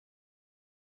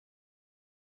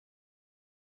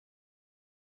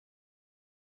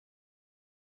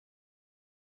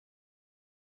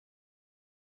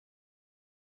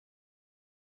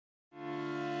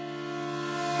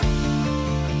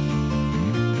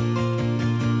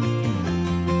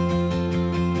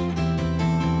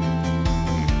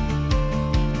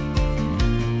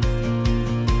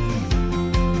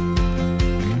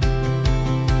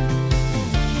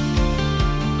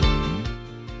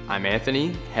I'm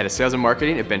Anthony, Head of Sales and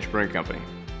Marketing at Bench Brewing Company.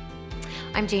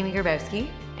 I'm Jamie Grabowski,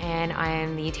 and I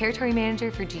am the Territory Manager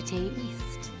for GTA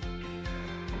East.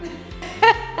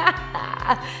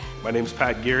 My name's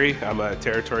Pat Geary. I'm a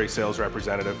Territory Sales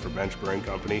Representative for Bench Brewing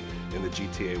Company in the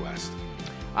GTA West.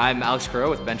 I'm Alex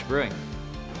Crow with Bench Brewing.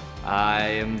 I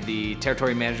am the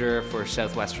Territory Manager for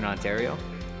Southwestern Ontario.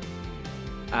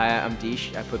 I'm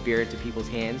Deesh. I put beer into people's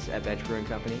hands at Bench Brewing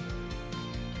Company.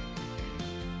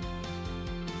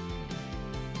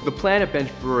 The plan at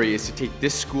Bench Brewery is to take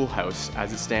this schoolhouse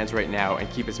as it stands right now and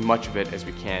keep as much of it as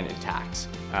we can intact.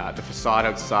 The facade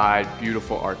outside,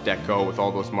 beautiful Art Deco with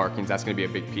all those markings, that's going to be a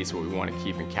big piece of what we want to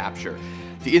keep and capture.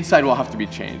 The inside will have to be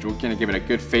changed. We're going to give it a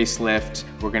good facelift.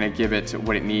 We're going to give it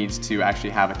what it needs to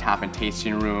actually have a tap and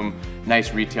tasting room,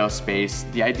 nice retail space.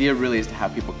 The idea really is to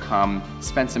have people come,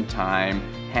 spend some time,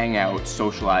 hang out,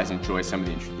 socialize, enjoy some of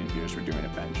the interesting beers we're doing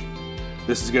at Bench.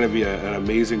 This is going to be an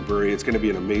amazing brewery. It's going to be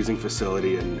an amazing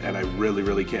facility, and I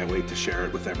really can't wait to share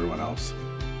it with everyone else.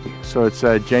 So it's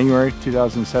January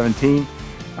 2017.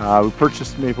 We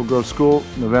purchased Maple Grove School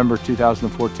November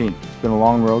 2014. It's been a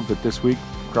long road, but this week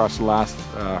crossed the last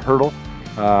hurdle,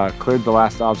 cleared the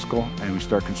last obstacle, and we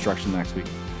start construction next week.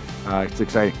 It's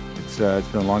exciting. It's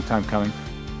been a long time coming.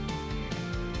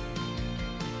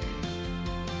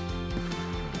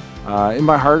 In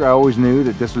my heart, I always knew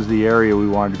that this was the area we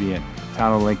wanted to be in.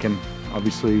 Town of Lincoln,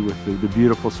 obviously with the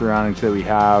beautiful surroundings that we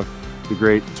have, the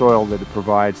great soil that it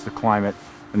provides, the climate,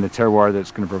 and the terroir that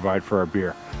it's going to provide for our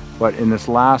beer. But in this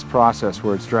last process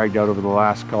where it's dragged out over the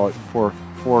last, call it four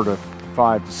to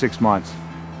 5 to 6 months,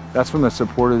 that's when the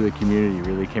support of the community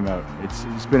really came out.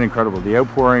 It's been incredible. The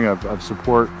outpouring of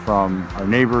support from our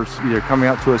neighbors, either coming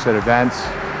up to us at events,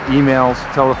 emails,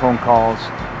 telephone calls,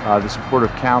 the support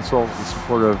of council, the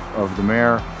support of the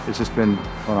mayor, it's just been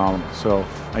phenomenal. So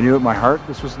I knew at my heart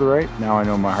this was the right. Now I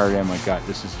know in my heart and my gut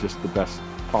this is just the best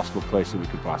possible place that we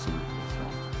could possibly be.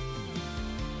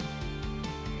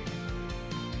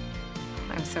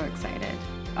 I'm so excited.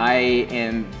 I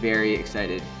am very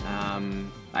excited.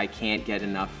 I can't get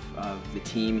enough of the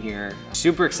team here.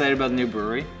 Super excited about the new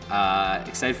brewery.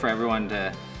 Excited for everyone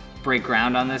to break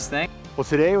ground on this thing. Well,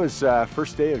 today was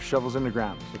first day of shovels in the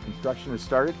ground. So construction has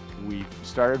started. We've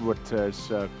started what has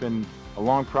been a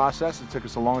long process. It took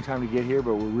us a long time to get here,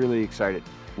 but we're really excited.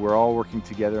 We're all working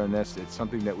together on this. It's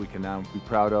something that we can now be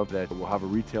proud of, that we'll have a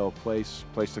retail place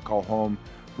to call home,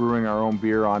 brewing our own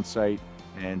beer on site,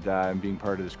 and being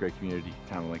part of this great community,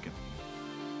 Town of Lincoln.